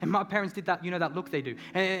am. And my parents did that, you know, that look they do.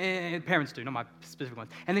 And parents do, not my specific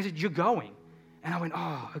ones. And they said, you're going. And I went,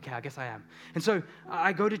 oh, okay, I guess I am. And so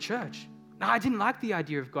I go to church. Now, I didn't like the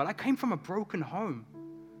idea of God. I came from a broken home.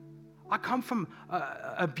 I come from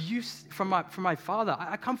abuse from my father.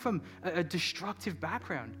 I come from a destructive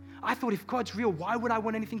background. I thought, if God's real, why would I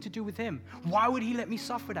want anything to do with him? Why would he let me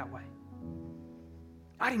suffer that way?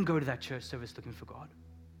 I didn't go to that church service looking for God.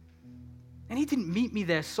 And he didn't meet me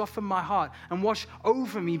there, soften my heart, and wash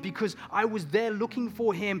over me because I was there looking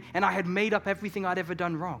for him and I had made up everything I'd ever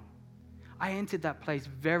done wrong. I entered that place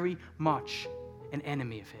very much an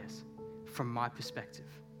enemy of his, from my perspective.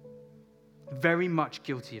 Very much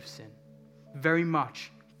guilty of sin. Very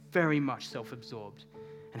much self-absorbed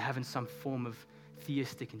and having some form of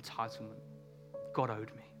theistic entitlement. God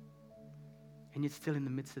owed me. And yet still in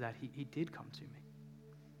the midst of that, he did come to me.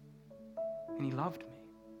 And he loved me.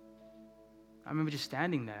 I remember just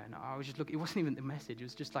standing there and I was just looking. It wasn't even the message. It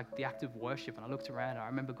was just like the act of worship. And I looked around and I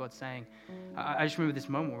remember God saying, I just remember this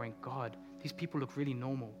moment where, God, these people look really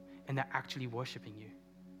normal and they're actually worshiping you.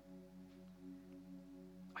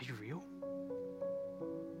 Are you real?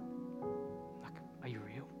 Like, are you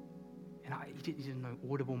real? And he didn't know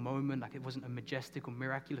audible moment. Like, it wasn't a majestic or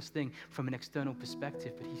miraculous thing from an external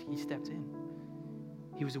perspective, but he stepped in.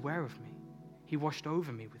 He was aware of me. He washed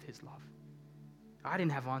over me with his love. I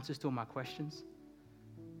didn't have answers to all my questions,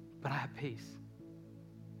 but I had peace.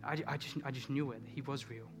 I just knew it. He was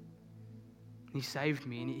real. And he saved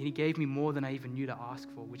me, and he gave me more than I even knew to ask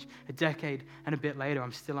for, which a decade and a bit later,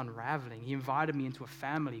 I'm still unraveling. He invited me into a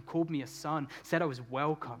family, called me a son, said I was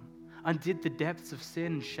welcome, undid the depths of sin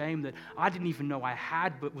and shame that I didn't even know I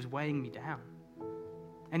had, but was weighing me down.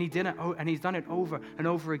 And he's done it over and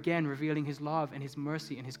over again, revealing his love and his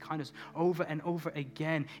mercy and his kindness over and over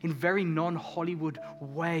again in very non-Hollywood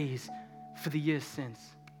ways for the years since.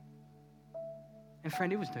 And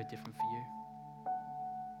friend, it was no different for you.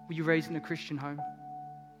 Were you raised in a Christian home?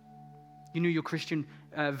 You knew your Christian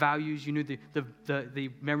values. You knew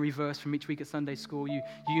the memory verse from each week at Sunday school. You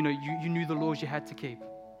knew the laws you had to keep.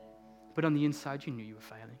 But on the inside, you knew you were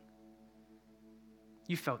failing.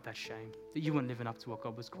 You felt that shame, that you weren't living up to what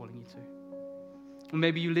God was calling you to. Or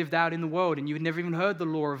maybe you lived out in the world and you had never even heard the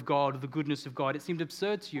law of God or the goodness of God. It seemed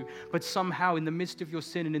absurd to you, but somehow in the midst of your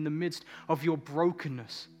sin and in the midst of your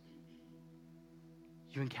brokenness,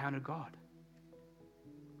 you encountered God.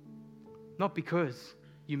 Not because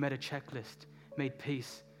you met a checklist, made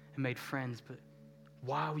peace, and made friends, but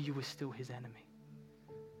while you were still his enemy,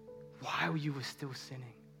 while you were still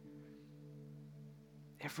sinning,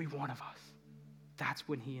 every one of us, that's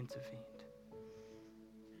when he intervened.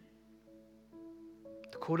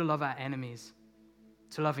 The call to love our enemies,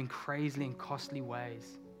 to love in crazily and costly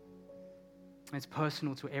ways. And it's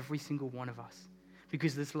personal to every single one of us.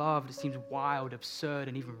 Because this love that seems wild, absurd,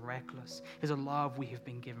 and even reckless is a love we have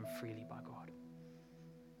been given freely by God.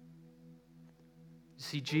 You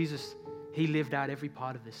see, Jesus, he lived out every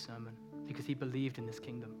part of this sermon because he believed in this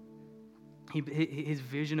kingdom. His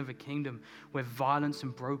vision of a kingdom where violence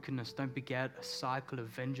and brokenness don't beget a cycle of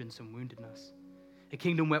vengeance and woundedness. A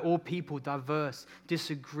kingdom where all people, diverse,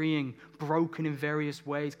 disagreeing, broken in various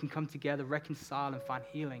ways, can come together, reconcile, and find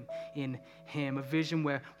healing in Him. A vision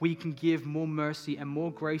where we can give more mercy and more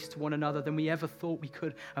grace to one another than we ever thought we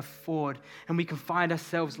could afford. And we can find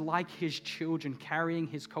ourselves like His children, carrying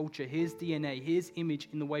His culture, His DNA, His image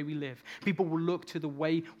in the way we live. People will look to the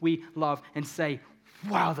way we love and say,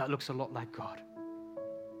 wow, that looks a lot like God.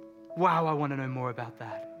 Wow, I want to know more about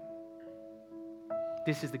that.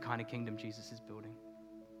 This is the kind of kingdom Jesus is building.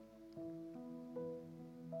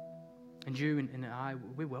 And you and I,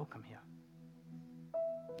 we're welcome here.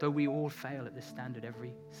 Though we all fail at this standard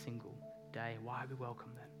every single day, why are we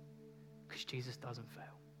welcome then? Because Jesus doesn't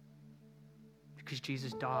fail. Because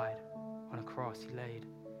Jesus died on a cross. He laid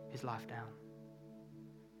His life down.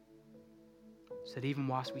 So that even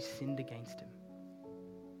whilst we sinned against Him,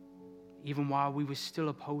 even while we were still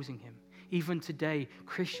opposing Him, even today,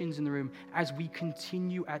 Christians in the room, as we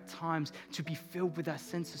continue at times to be filled with that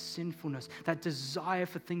sense of sinfulness, that desire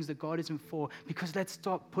for things that God isn't for, because let's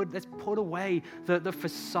put away the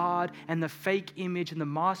facade and the fake image and the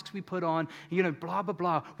masks we put on, blah, blah,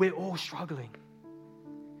 blah. We're all struggling.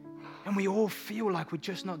 And we all feel like we're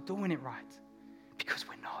just not doing it right, because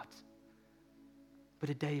we're not. But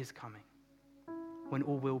a day is coming when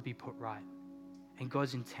all will be put right. And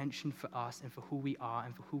God's intention for us and for who we are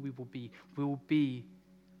and for who we will be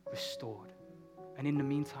restored. And in the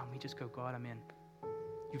meantime, we just go, God, I'm in.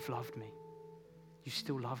 You've loved me. You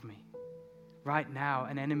still love me. Right now,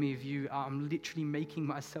 an enemy of you, I'm literally making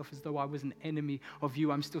myself as though I was an enemy of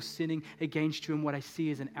you. I'm still sinning against you, and what I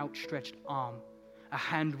see is an outstretched arm, a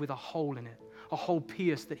hand with a hole in it, a hole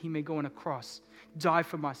pierced that He may go on a cross, die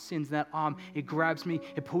for my sins. And that arm, it grabs me,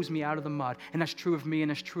 it pulls me out of the mud. And that's true of me and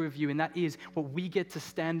that's true of you. And that is what we get to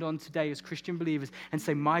stand on today as Christian believers and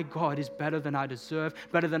say, my God is better than I deserve,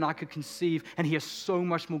 better than I could conceive, and He has so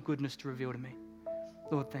much more goodness to reveal to me.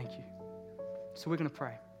 Lord, thank you. So we're going to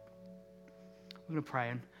pray. We're going to pray,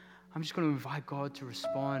 and I'm just going to invite God to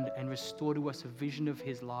respond and restore to us a vision of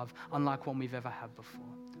His love unlike one we've ever had before.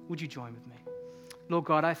 Would you join with me? Lord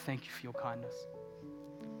God, I thank you for your kindness.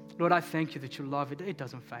 Lord, I thank you that your love, it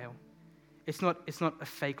doesn't fail. It's not a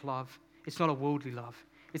fake love. It's not a worldly love.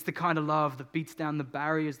 It's the kind of love that beats down the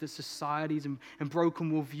barriers that societies and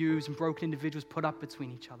broken worldviews and broken individuals put up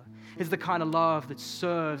between each other. It's the kind of love that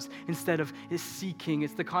serves instead of is seeking.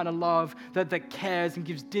 It's the kind of love that cares and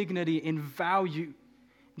gives dignity and value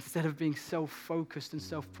instead of being self-focused and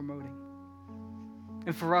self-promoting.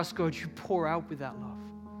 And for us, God, you pour out with that love.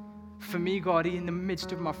 For me, God, in the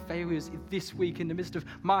midst of my failures this week, in the midst of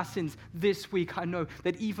my sins this week, I know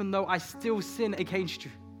that even though I still sin against you,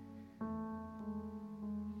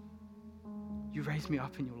 you raise me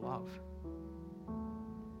up in your love.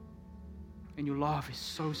 And your love is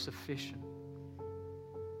so sufficient.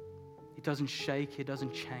 It doesn't shake, it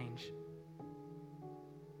doesn't change.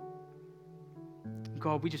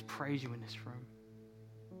 God, we just praise you in this room.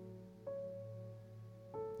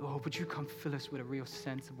 Lord, would you come fill us with a real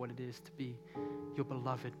sense of what it is to be your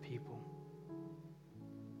beloved people?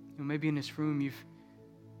 Maybe in this room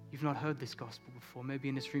you've not heard this gospel before. Maybe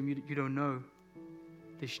in this room you don't know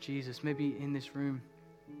this Jesus. Maybe in this room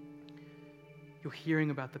you're hearing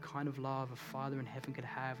about the kind of love a Father in heaven could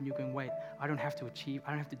have, and you're going, wait, I don't have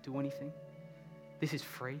to do anything. This is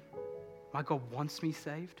free. My God wants me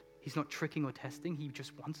saved. He's not tricking or testing. He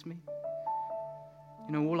just wants me.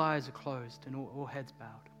 All eyes are closed and all heads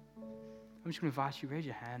bowed. I'm just going to invite you, raise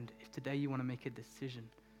your hand if today you want to make a decision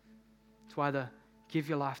to either give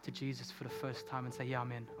your life to Jesus for the first time and say, yeah,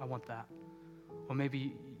 I'm in, I want that. Or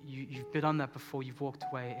maybe you've been on that before, you've walked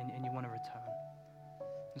away and you want to return.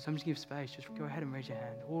 And so I'm just going to give space. Just go ahead and raise your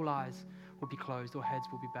hand. All eyes will be closed, all heads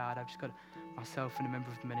will be bowed. I've just got myself and a member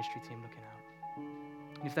of the ministry team looking out.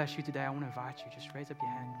 And if that's you today, I want to invite you, just raise up your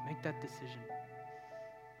hand, make that decision.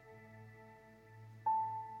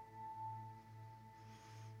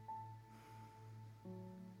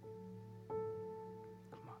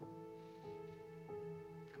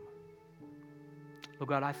 Lord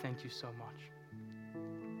God, I thank you so much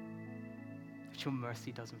that your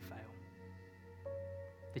mercy doesn't fail,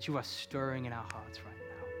 that you are stirring in our hearts right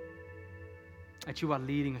now, that you are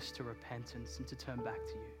leading us to repentance and to turn back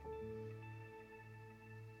to you.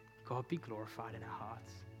 God, be glorified in our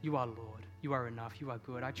hearts. You are Lord. You are enough. You are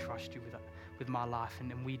good. I trust you with my life,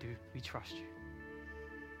 and we do. We trust you.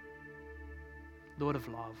 Lord of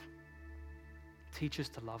love, teach us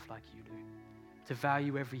to love like you do, to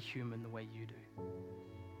value every human the way you do.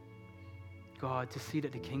 God, to see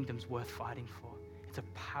that the kingdom's worth fighting for. It's a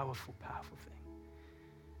powerful, powerful thing.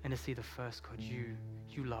 and to see the first God, you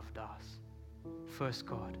loved us. First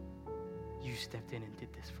God, you stepped in and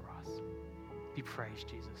did this for us. Be praised,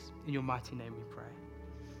 Jesus. In your mighty name we pray.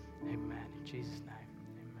 Amen. In Jesus' name,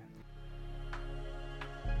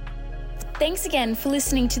 amen. Thanks again for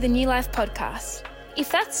listening to the New Life podcast. If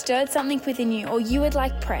that stirred something within you or you would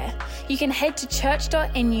like prayer, you can head to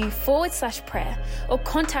church.nu/prayer or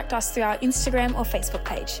contact us through our Instagram or Facebook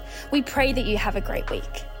page. We pray that you have a great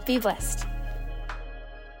week. Be blessed.